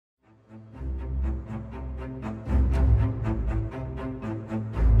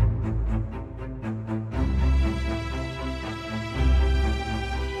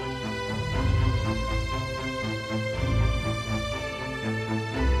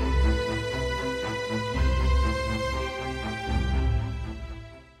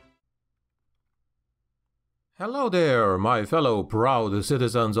Hello there, my fellow proud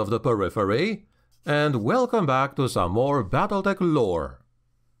citizens of the Periphery, and welcome back to some more Battletech lore.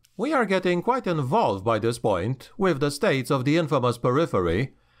 We are getting quite involved by this point with the states of the infamous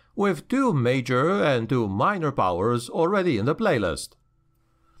Periphery, with 2 major and 2 minor powers already in the playlist.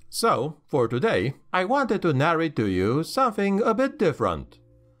 So, for today, I wanted to narrate to you something a bit different.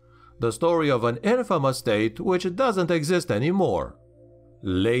 The story of an infamous state which doesn't exist anymore.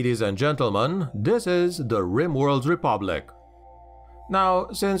 Ladies and gentlemen, this is the Rimworld's Republic. Now,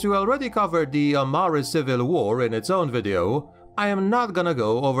 since we already covered the Amaris Civil War in its own video, I am not gonna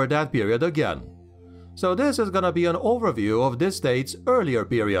go over that period again. So this is gonna be an overview of this state's earlier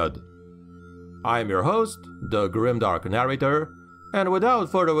period. I'm your host, the Grimdark Narrator, and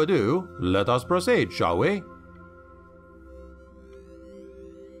without further ado, let us proceed, shall we?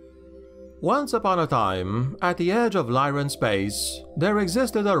 Once upon a time, at the edge of Lyran space, there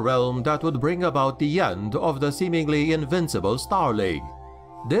existed a realm that would bring about the end of the seemingly invincible Star League.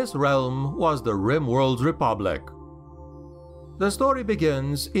 This realm was the Rimworld's Republic. The story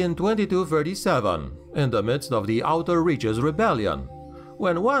begins in 2237, in the midst of the Outer Reaches Rebellion,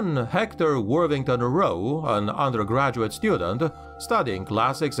 when one Hector Worthington Rowe, an undergraduate student studying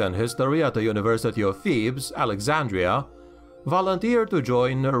classics and history at the University of Thebes, Alexandria, volunteered to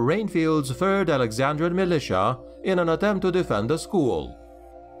join Rainfield's 3rd Alexandrian Militia in an attempt to defend the school.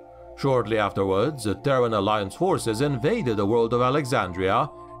 Shortly afterwards, Terran Alliance forces invaded the world of Alexandria,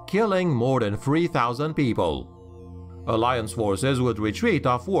 killing more than 3,000 people. Alliance forces would retreat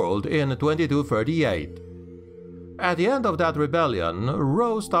off-world in 2238. At the end of that rebellion,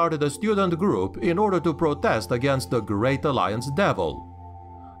 Rowe started a student group in order to protest against the Great Alliance Devil.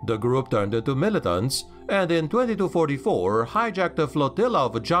 The group turned into militants, and in 2244 hijacked a flotilla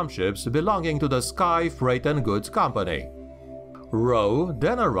of jump ships belonging to the Sky Freight and Goods Company. Rowe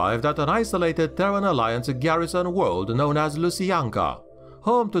then arrived at an isolated Terran Alliance garrison world known as Lucianka,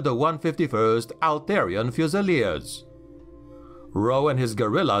 home to the 151st Altarian Fusiliers. Rowe and his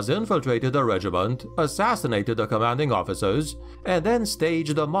guerrillas infiltrated the regiment, assassinated the commanding officers, and then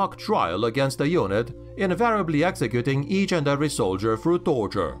staged a mock trial against the unit, invariably executing each and every soldier through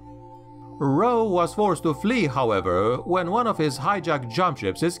torture. Rowe was forced to flee, however, when one of his hijacked jump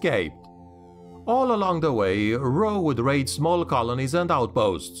ships escaped. All along the way, Rowe would raid small colonies and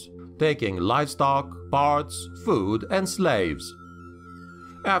outposts, taking livestock, parts, food, and slaves.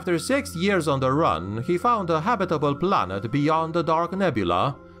 After 6 years on the run, he found a habitable planet beyond the Dark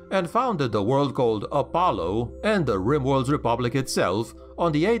Nebula and founded the world called Apollo and the Rimworld's Republic itself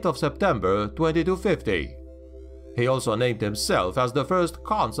on the 8th of September 2250. He also named himself as the first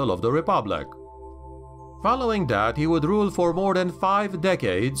consul of the Republic. Following that, he would rule for more than 5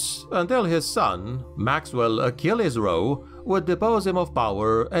 decades until his son, Maxwell Achilles Rowe, would depose him of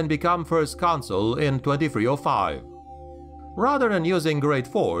power and become first consul in 2305. Rather than using great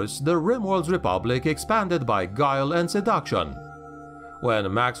force, the Rimworld's Republic expanded by guile and seduction.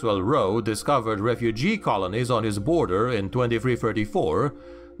 When Maxwell Rowe discovered refugee colonies on his border in 2334,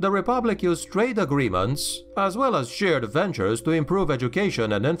 the Republic used trade agreements, as well as shared ventures to improve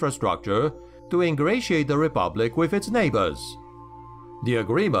education and infrastructure, to ingratiate the Republic with its neighbors. The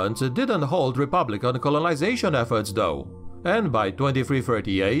agreements didn't hold Republican colonization efforts though, and by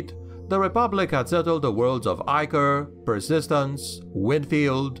 2338, the Republic had settled the worlds of Iker, Persistence,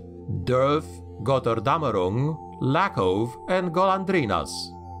 Winfield, Durf, Gotterdamerung, Lackhove, and Golandrinas.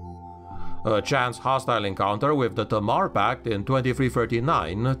 A chance hostile encounter with the Tamar Pact in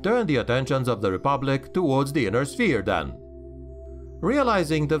 2339 turned the attentions of the Republic towards the Inner Sphere then.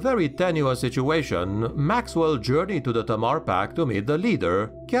 Realizing the very tenuous situation, Maxwell journeyed to the Tamar Pact to meet the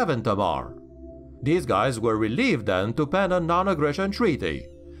leader, Kevin Tamar. These guys were relieved then to pen a non-aggression treaty,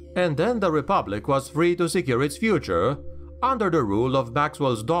 and then the Republic was free to secure its future under the rule of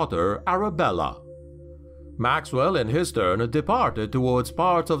Maxwell's daughter, Arabella. Maxwell, in his turn, departed towards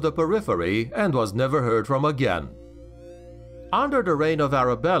parts of the Periphery and was never heard from again. Under the reign of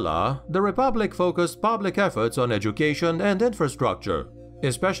Arabella, the Republic focused public efforts on education and infrastructure,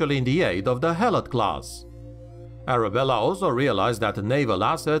 especially in the aid of the Helot class. Arabella also realized that naval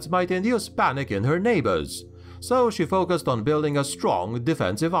assets might induce panic in her neighbors, so she focused on building a strong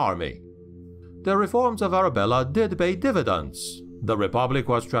defensive army. The reforms of Arabella did pay dividends. The Republic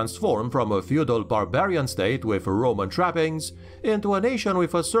was transformed from a feudal barbarian state with Roman trappings into a nation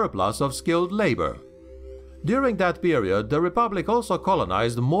with a surplus of skilled labor. During that period, the Republic also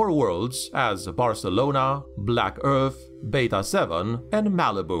colonized more worlds as Barcelona, Black Earth, Beta 7, and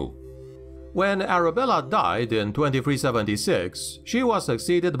Malibu. When Arabella died in 2376, she was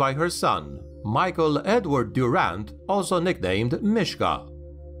succeeded by her son, Michael Edward Durant, also nicknamed Mishka.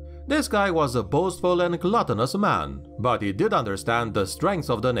 This guy was a boastful and gluttonous man, but he did understand the strengths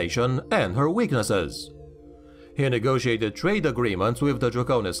of the nation and her weaknesses. He negotiated trade agreements with the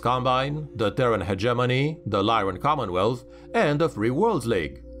Draconis Combine, the Terran Hegemony, the Lyran Commonwealth, and the Free Worlds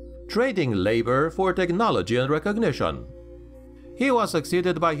League, trading labor for technology and recognition. He was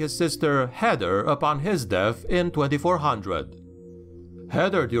succeeded by his sister Heather upon his death in 2400.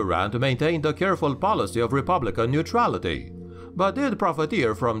 Heather Durant maintained a careful policy of Republican neutrality, but did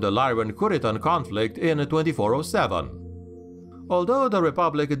profiteer from the Lyran-Kuritan conflict in 2407. Although the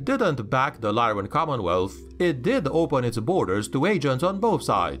Republic didn't back the Lyran Commonwealth, it did open its borders to agents on both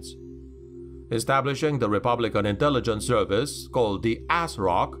sides. Establishing the Republican Intelligence Service, called the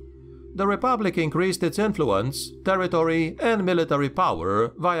ASROC, the Republic increased its influence, territory, and military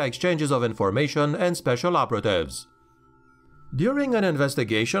power via exchanges of information and special operatives. During an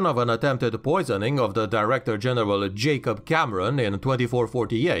investigation of an attempted poisoning of the Director General Jacob Cameron in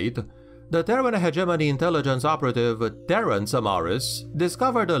 2448, the Terran Hegemony intelligence operative Terrence Amaris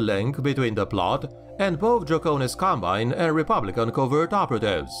discovered a link between the plot and both Draconis Combine and Republican covert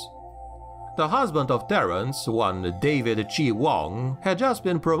operatives. The husband of Terrence, one David Chi Wong, had just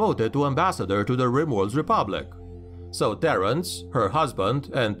been promoted to ambassador to the Rimworld's Republic. So Terrence, her husband,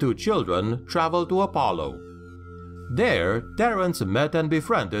 and 2 children traveled to Apollo. There, Terrence met and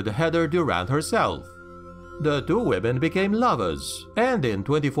befriended Heather Durant herself. The 2 women became lovers, and in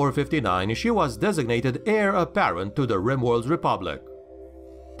 2459 she was designated heir apparent to the Rimworld's Republic.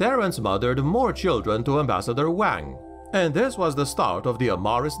 Terrence mothered more children to Ambassador Wang, and this was the start of the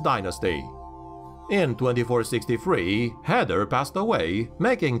Amaris dynasty. In 2463, Heather passed away,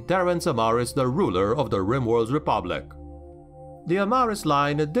 making Terrence Amaris the ruler of the Rimworld's Republic. The Amaris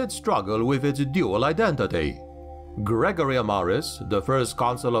line did struggle with its dual identity. Gregory Amaris, the first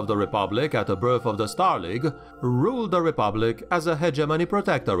consul of the Republic at the birth of the Star League, ruled the Republic as a hegemony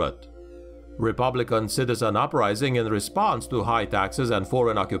protectorate. Republican citizen uprising in response to high taxes and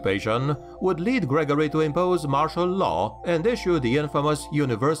foreign occupation would lead Gregory to impose martial law and issue the infamous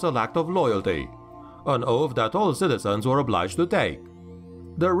Universal Act of Loyalty, an oath that all citizens were obliged to take.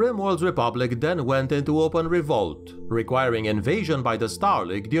 The Rimworld's Republic then went into open revolt, requiring invasion by the Star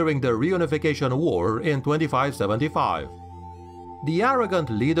League during the Reunification War in 2575. The arrogant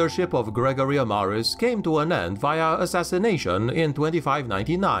leadership of Gregory Amaris came to an end via assassination in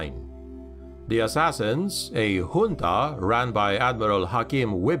 2599. The assassins, a junta ran by Admiral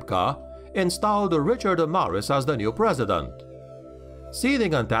Hakim Wibka, installed Richard Amaris as the new president.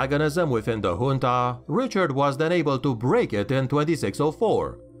 Seething antagonism within the junta, Richard was then able to break it in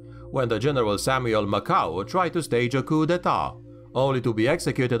 2604, when the General Samuel Macau tried to stage a coup d'etat, only to be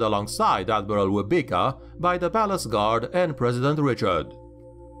executed alongside Admiral Wibika by the Palace Guard and President Richard.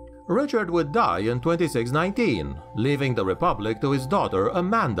 Richard would die in 2619, leaving the Republic to his daughter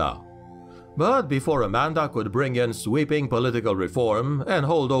Amanda. But before Amanda could bring in sweeping political reform and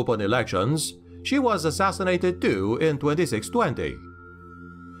hold open elections, she was assassinated too in 2620.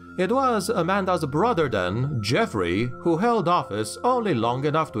 It was Amanda's brother then, Geoffrey, who held office only long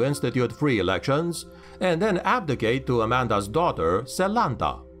enough to institute free elections and then abdicate to Amanda's daughter,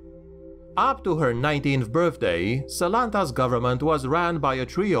 Celanta. Up to her 19th birthday, Celanta's government was ran by a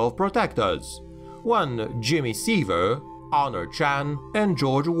trio of protectors, one Jimmy Seaver, Honor Chan, and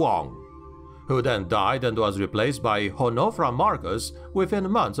George Wong, who then died and was replaced by Honofra Marcus within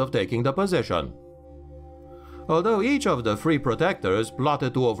months of taking the position. Although each of the three protectors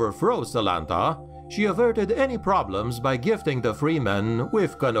plotted to overthrow Celanta, she averted any problems by gifting the free men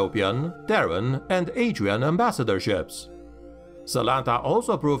with Canopian, Terran, and Adrian ambassadorships. Celanta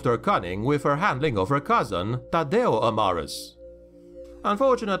also proved her cunning with her handling of her cousin, Taddeo Amaris.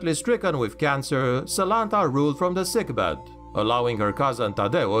 Unfortunately stricken with cancer, Celanta ruled from the sickbed, allowing her cousin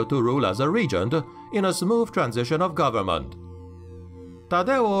Taddeo to rule as a regent in a smooth transition of government.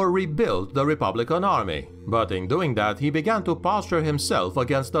 Taddeo rebuilt the Republican army, but in doing that he began to posture himself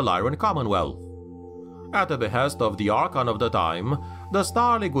against the Lyran Commonwealth. At the behest of the Archon of the time, the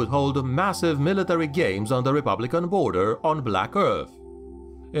Star League would hold massive military games on the Republican border on Black Earth.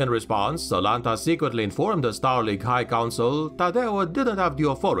 In response, Celanta secretly informed the Star League High Council Taddeo didn't have the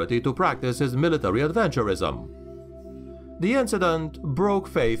authority to practice his military adventurism. The incident broke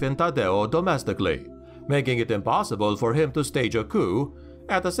faith in Taddeo domestically, making it impossible for him to stage a coup,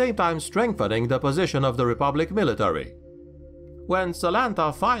 at the same time strengthening the position of the Republic military. When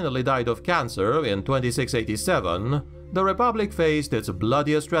Celanta finally died of cancer in 2687, the Republic faced its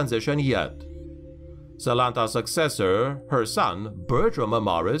bloodiest transition yet. Celanta's successor, her son, Bertram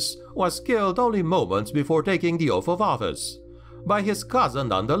Amaris, was killed only moments before taking the oath of office, by his cousin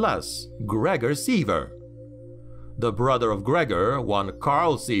nonetheless, Gregor Seaver. The brother of Gregor, one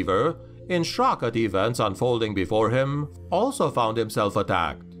Karl Siever, in shock at events unfolding before him, also found himself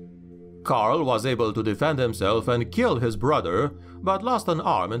attacked. Karl was able to defend himself and kill his brother, but lost an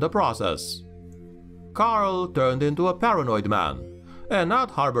arm in the process. Karl turned into a paranoid man, and not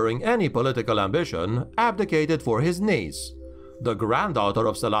harboring any political ambition, abdicated for his niece, the granddaughter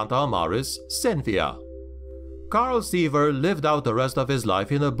of Salanta Amaris, Cynthia. Karl Siever lived out the rest of his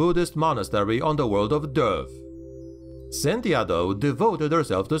life in a Buddhist monastery on the world of Döv. Cynthia, though, devoted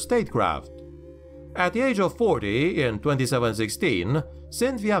herself to statecraft. At the age of 40, in 2716,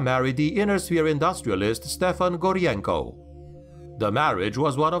 Cynthia married the inner sphere industrialist Stefan Gorienko. The marriage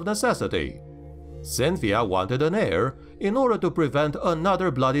was one of necessity. Cynthia wanted an heir in order to prevent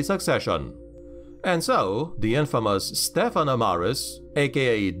another bloody succession. And so, the infamous Stefan Amaris,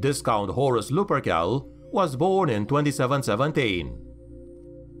 aka Discount Horus Lupercal, was born in 2717.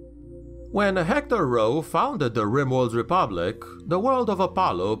 When Hector Roe founded the Rimworld's Republic, the world of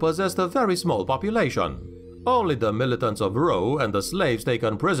Apollo possessed a very small population. Only the militants of Roe and the slaves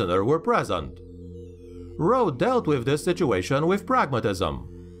taken prisoner were present. Roe dealt with this situation with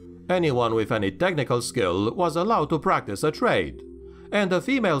pragmatism. Anyone with any technical skill was allowed to practice a trade, and the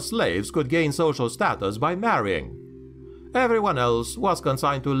female slaves could gain social status by marrying. Everyone else was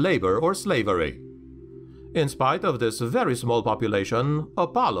consigned to labor or slavery. In spite of this very small population,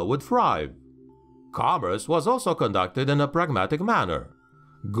 Apollo would thrive. Commerce was also conducted in a pragmatic manner.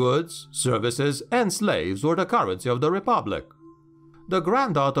 Goods, services, and slaves were the currency of the Republic. The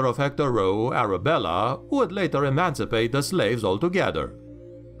granddaughter of Hector Roe, Arabella, would later emancipate the slaves altogether.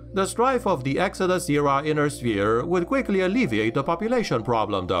 The strife of the Exodus-era inner sphere would quickly alleviate the population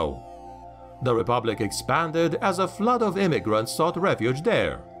problem, though. The Republic expanded as a flood of immigrants sought refuge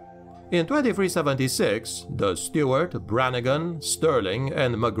there. In 2376, the Stuart, Brannigan, Stirling,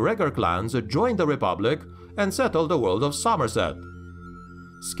 and MacGregor clans joined the Republic and settled the world of Somerset.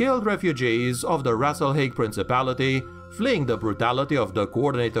 Skilled refugees of the Rasselhaig Principality, fleeing the brutality of the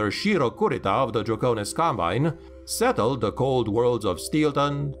coordinator Shiro Kurita of the Draconis Combine, settled the cold worlds of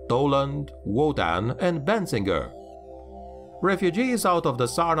Steelton, Toland, Wotan, and Bensinger. Refugees out of the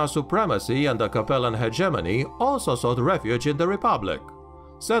Sarna supremacy and the Capellan hegemony also sought refuge in the Republic,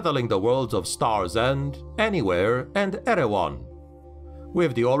 settling the worlds of Star's End, Anywhere, and Erewhon.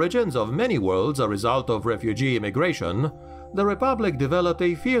 With the origins of many worlds a result of refugee immigration, the Republic developed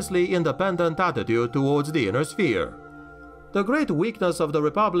a fiercely independent attitude towards the inner sphere. The great weakness of the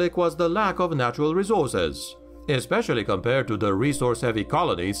Republic was the lack of natural resources, especially compared to the resource-heavy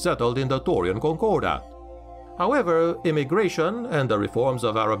colonies settled in the Taurian Concordat. However, immigration and the reforms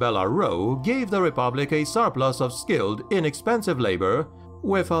of Arabella Roe gave the Republic a surplus of skilled, inexpensive labor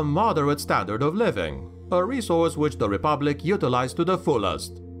with a moderate standard of living, a resource which the Republic utilized to the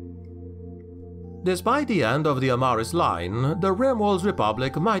fullest. Despite the end of the Amaris line, the Rimworld's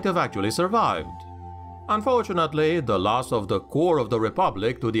Republic might have actually survived. Unfortunately, the loss of the core of the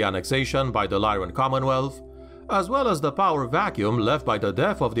Republic to the annexation by the Lyran Commonwealth, as well as the power vacuum left by the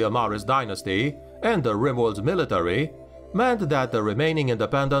death of the Amaris dynasty and the Rimworld's military, meant that the remaining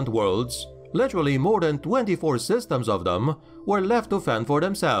independent worlds, literally more than 24 systems of them, were left to fend for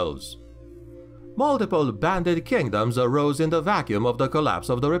themselves. Multiple banded kingdoms arose in the vacuum of the collapse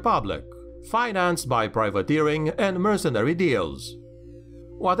of the Republic, financed by privateering and mercenary deals.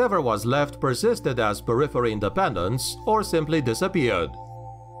 Whatever was left persisted as periphery independence or simply disappeared.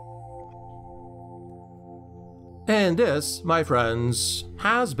 And this, my friends,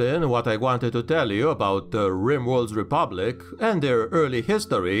 has been what I wanted to tell you about the Rimworld's Republic and their early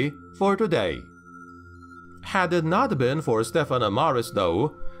history for today. Had it not been for Stefan Amaris,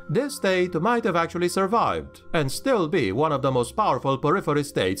 though, this state might have actually survived and still be one of the most powerful periphery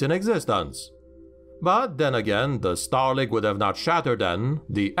states in existence. But then again, the Star League would have not shattered then,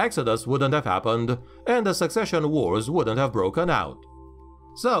 the Exodus wouldn't have happened, and the succession wars wouldn't have broken out.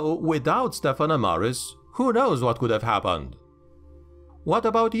 So, without Stefan Amaris, who knows what could have happened? What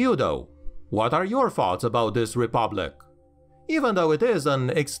about you, though? What are your thoughts about this Republic? Even though it is an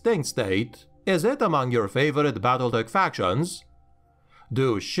extinct state, is it among your favorite Battletech factions?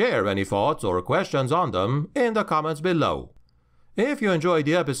 Do share any thoughts or questions on them in the comments below. If you enjoyed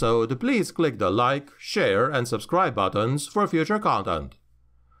the episode, please click the like, share, and subscribe buttons for future content.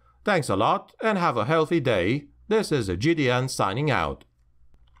 Thanks a lot and have a healthy day. This is GDN signing out.